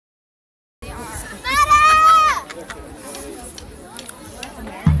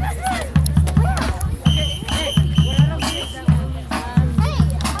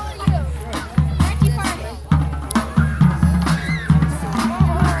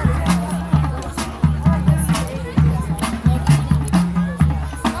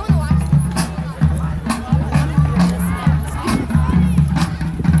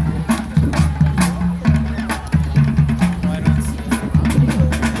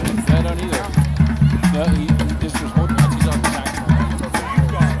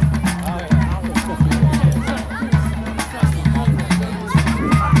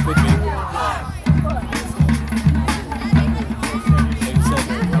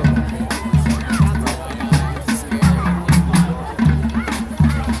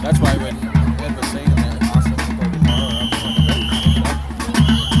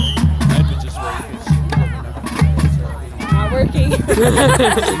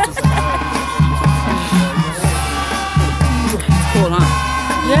Cool, huh?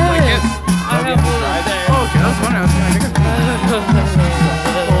 Yeah. Like this. I have one there. Oh, okay. I was wondering. I was going to pick up.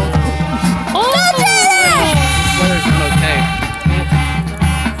 This weather's not okay.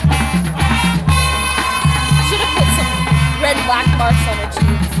 Should have put some red black marks on her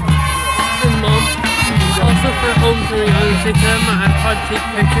cheeks. And Mom, also for homecoming on the same time, my iPod take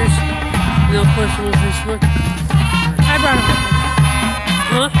pictures and they'll post them on Facebook. I brought them with me.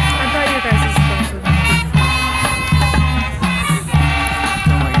 Huh? I brought your guys' stuff with me.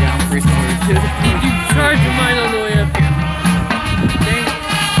 Oh my god, I'm freezing over here. Did you charge mine on the way up here? Dang.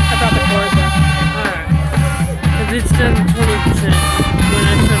 I brought the cord though. Alright. Because it's done 20% when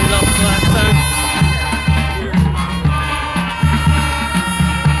I turned it off the last time.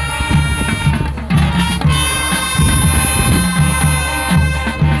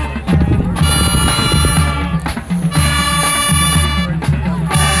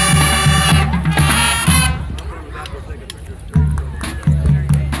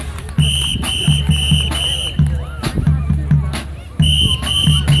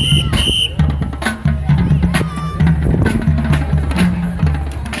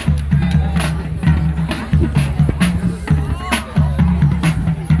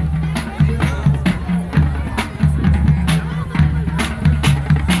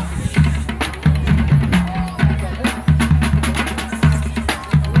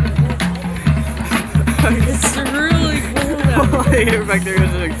 It's really cold out. You're back there.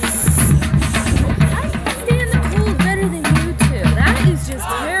 Like, I stand the cold better than you two. That is just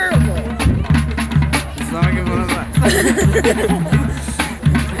terrible. it's not a good one of that.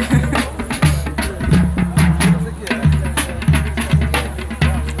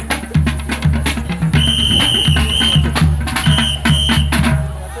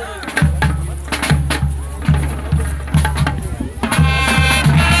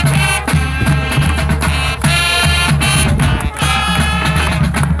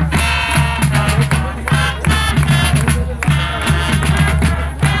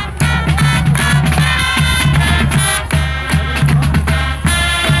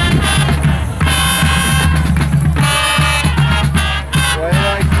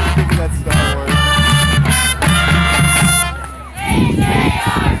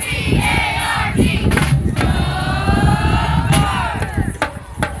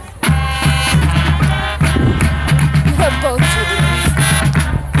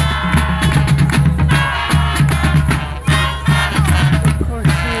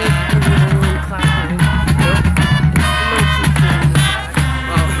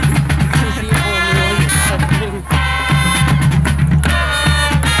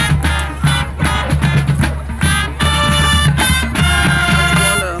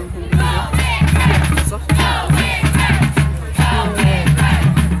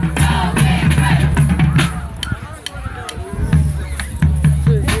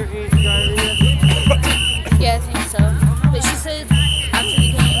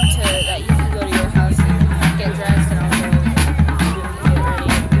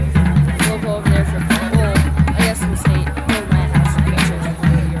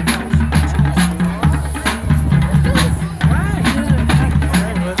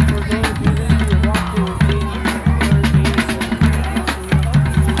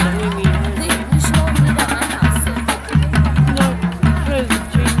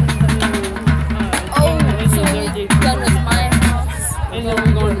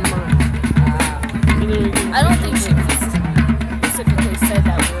 I don't think she specifically said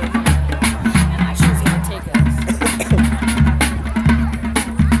that word. She was going to take us.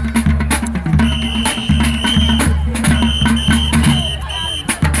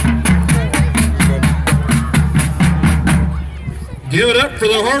 Give it up for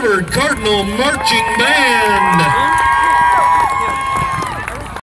the Harvard Cardinal Marching Band.